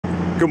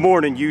Good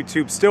morning,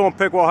 YouTube. Still in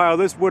Piqua, Ohio.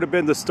 This would have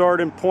been the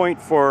starting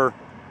point for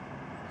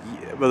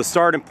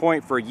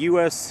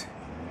US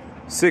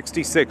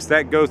 66.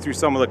 That goes through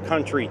some of the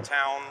country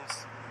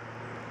towns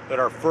that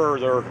are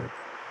further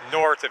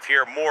north of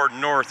here, more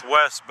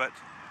northwest. But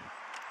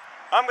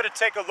I'm going to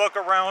take a look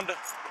around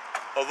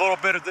a little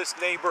bit of this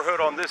neighborhood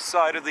on this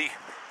side of the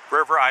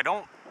river. I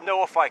don't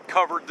know if I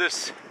covered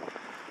this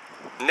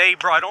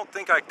neighbor. I don't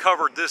think I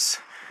covered this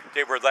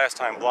neighborhood last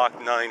time,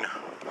 Block 9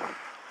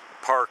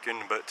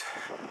 parking, but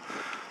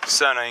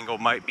sun angle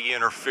might be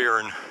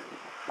interfering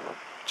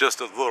just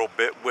a little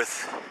bit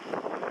with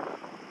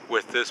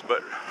this,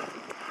 but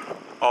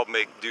I'll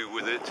make do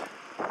with it.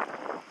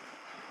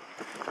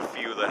 A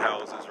few of the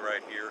houses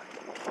right here.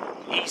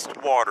 East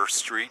Water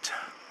Street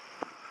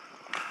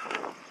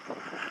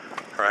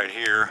right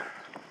here.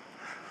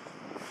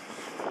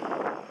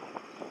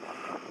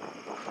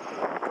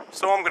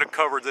 So I'm going to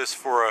cover this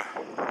for a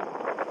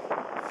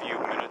few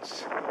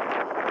minutes.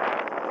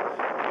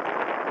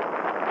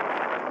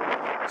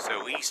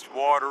 So East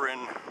Water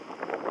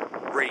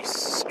and Race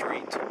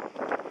Street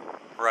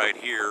right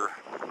here.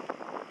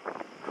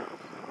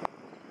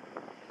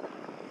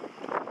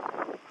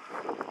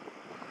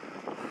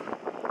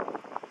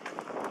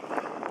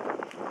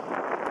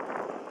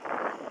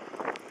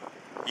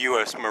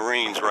 US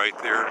Marines right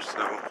there,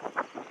 so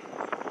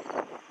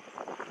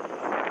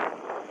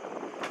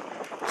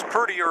it's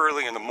pretty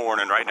early in the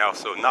morning right now,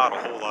 so not a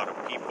whole lot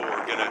of people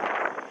are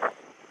gonna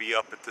be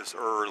up at this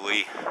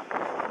early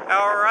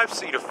hour. I've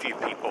seen a few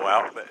people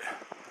out, but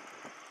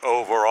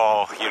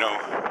overall, you know,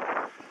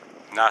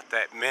 not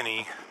that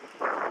many.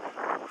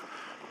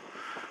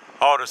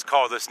 I'll just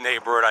call this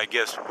neighborhood, I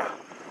guess,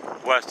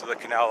 west of the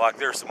canal. Like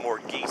there's some more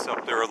geese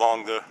up there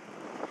along the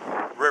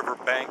river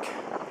bank.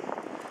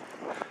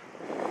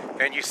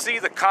 And you see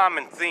the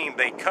common theme,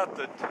 they cut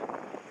the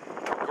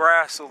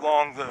grass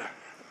along the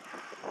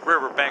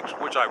river banks,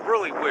 which I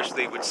really wish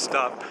they would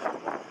stop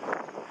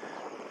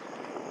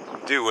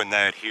doing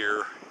that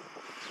here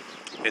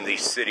in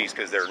these cities,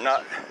 because they're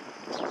not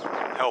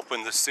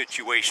helping the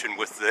situation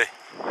with the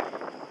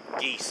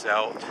geese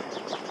out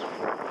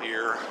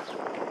here.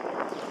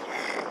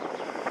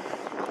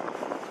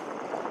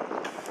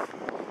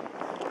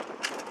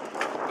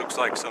 Looks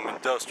like some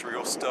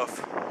industrial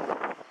stuff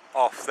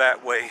off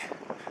that way.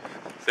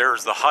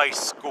 There's the high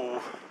school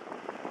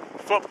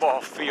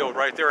football field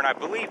right there, and I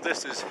believe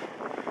this is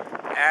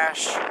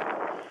Ash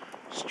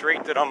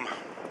Street that I'm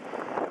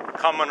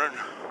coming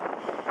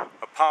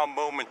upon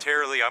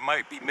momentarily. I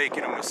might be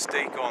making a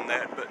mistake on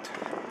that, but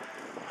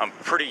I'm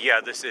pretty, yeah,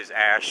 this is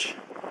Ash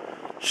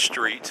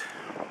Street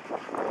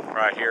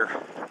right here.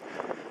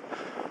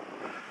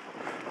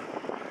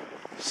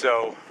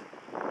 So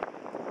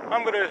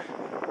I'm gonna,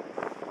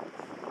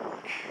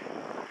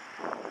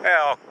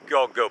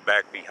 I'll go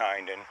back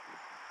behind and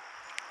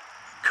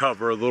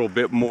cover a little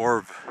bit more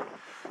of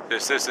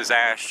this. This is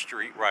Ash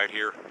Street right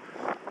here.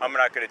 I'm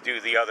not going to do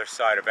the other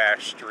side of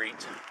Ash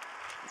Street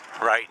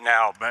right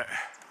now, but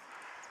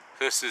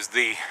this is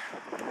the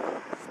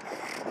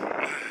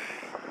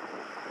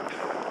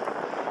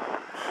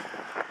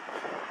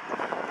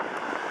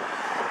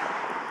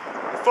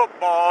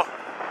football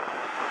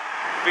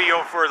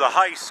field for the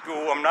high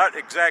school. I'm not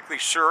exactly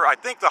sure. I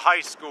think the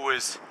high school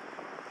is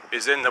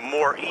in the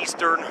more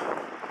eastern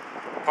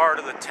part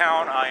of the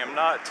town. I am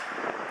not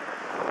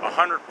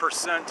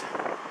 100%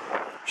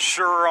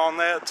 sure on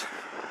that,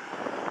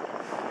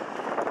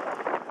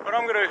 but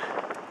I'm gonna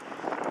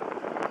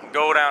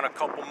go down a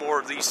couple more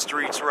of these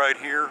streets right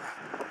here.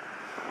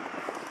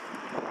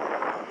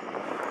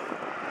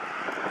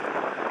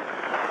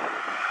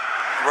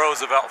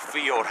 Roosevelt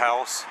Field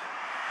House.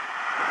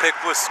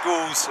 Piqua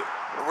schools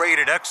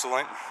rated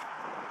excellent,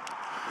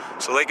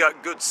 so they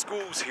got good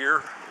schools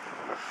here.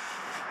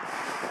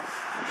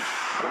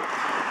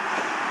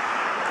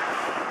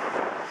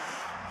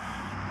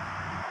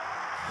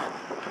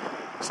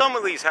 Some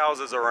of these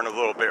houses are in a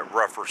little bit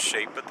rougher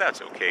shape, but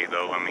that's okay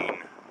though. I mean,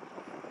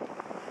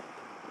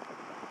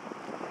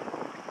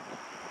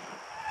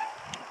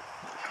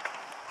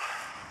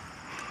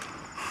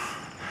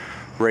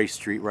 Race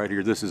Street right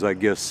here. This is, I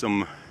guess,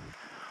 some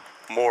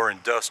more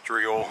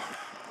industrial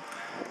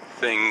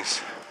things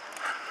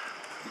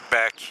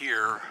back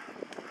here,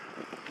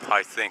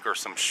 I think, are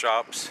some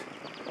shops.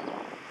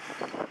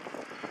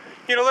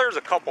 You know, there's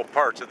a couple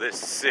parts of this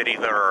city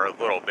that are a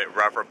little bit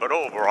rougher, but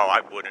overall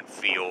I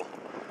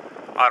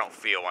don't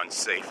feel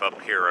unsafe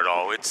up here at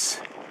all.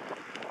 It's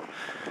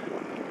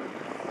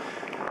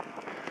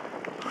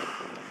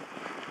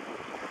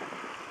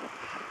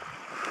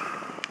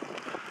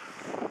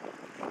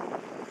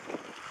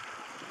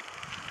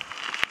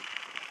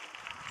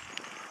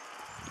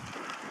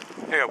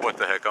yeah, what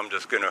the heck, I'm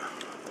just gonna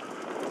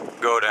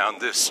go down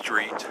this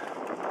street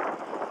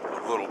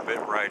a little bit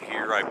right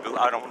here.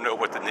 I don't know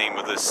what the name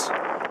of this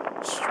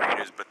street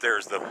is, but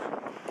there's the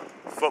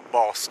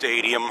football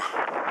stadium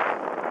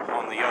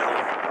on the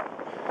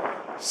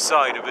other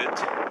side of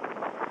it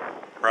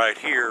right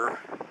here.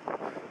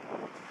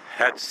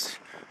 That's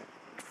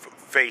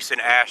facing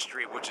Ash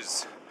Street, which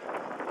is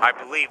I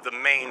believe the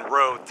main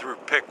road through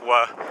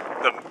Piqua,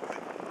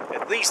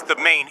 at least the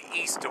main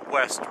east to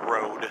west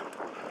road.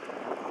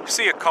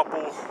 See a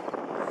couple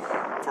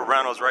for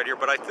rentals right here,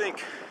 but I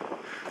think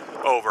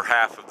over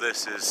half of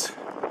this is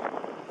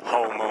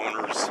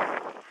homeowners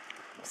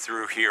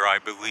through here, I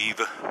believe.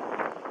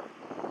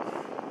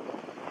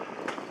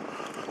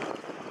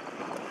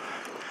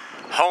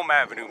 Home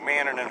Avenue,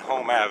 Manning and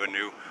Home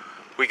Avenue.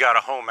 We got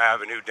a Home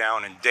Avenue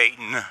down in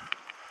Dayton,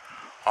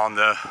 on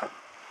the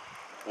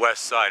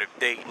west side of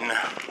Dayton.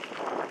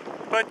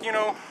 But you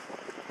know,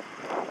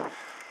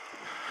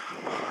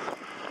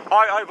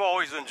 I've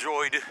always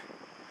enjoyed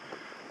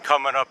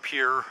coming up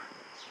here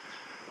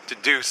to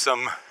do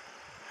some,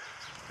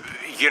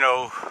 you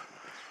know,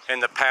 in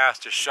the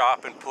past to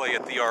shop and play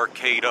at the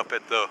arcade up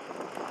at the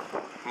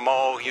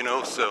mall, you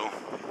know, so.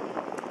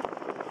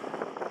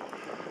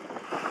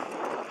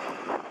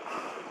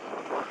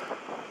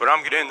 But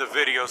I'm gonna end the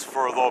videos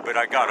for a little bit.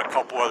 I got a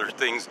couple other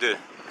things to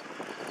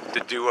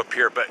do up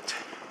here, but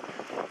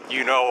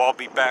you know, I'll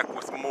be back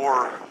with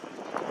more,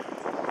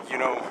 you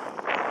know,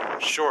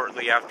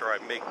 shortly after I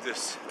make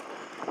this,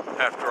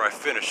 after I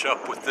finish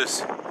up with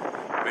this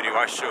video.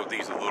 I showed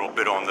these a little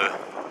bit on the,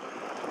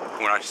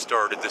 when I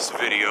started this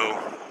video,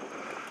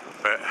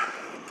 but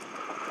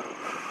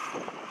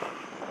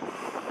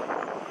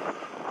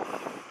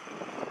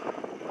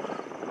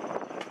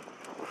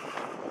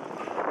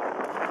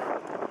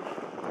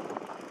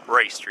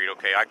Ray Street,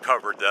 okay, I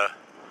covered the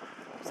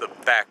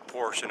back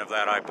portion of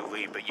that, I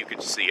believe, but you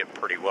could see it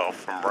pretty well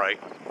from right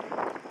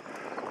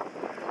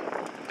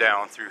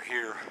down through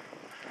here.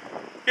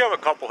 You have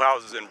a couple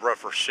houses in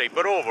rougher shape,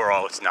 but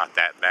overall it's not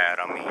that bad.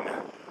 I mean,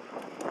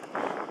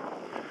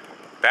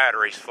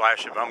 battery's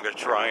flashing, but I'm gonna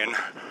try and,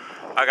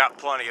 I got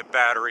plenty of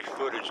battery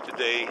footage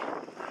today,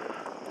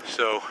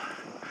 so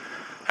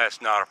that's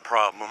not a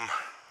problem.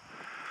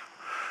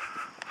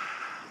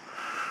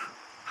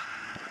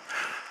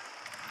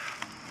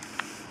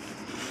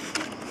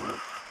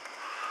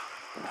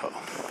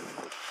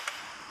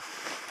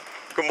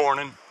 Good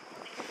morning.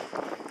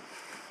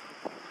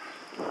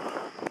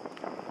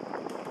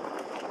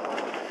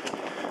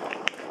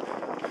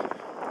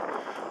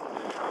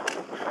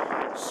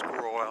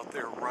 Squirrel out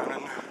there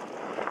running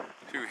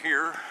through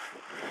here.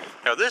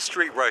 Now this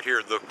street right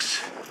here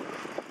looks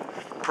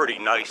pretty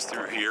nice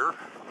through here.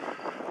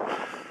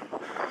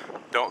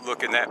 Don't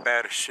look in that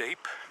bad a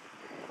shape.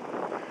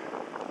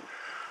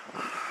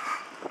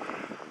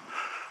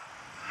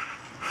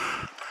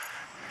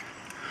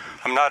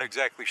 I'm not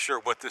exactly sure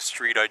what this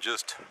street I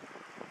just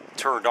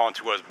turned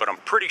onto was, but I'm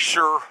pretty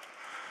sure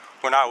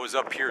when I was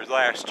up here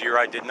last year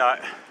I did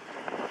not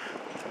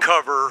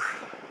cover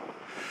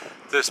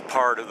this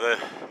part of the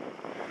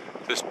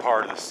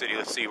city.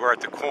 Let's see, we're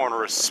at the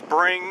corner of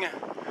Spring,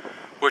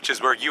 which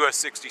is where US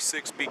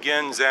 66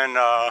 begins, and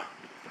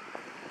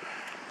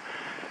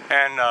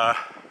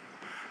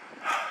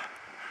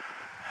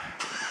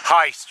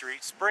High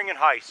Street, Spring and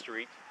High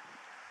Street.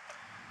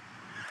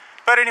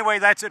 But anyway,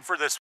 that's it for this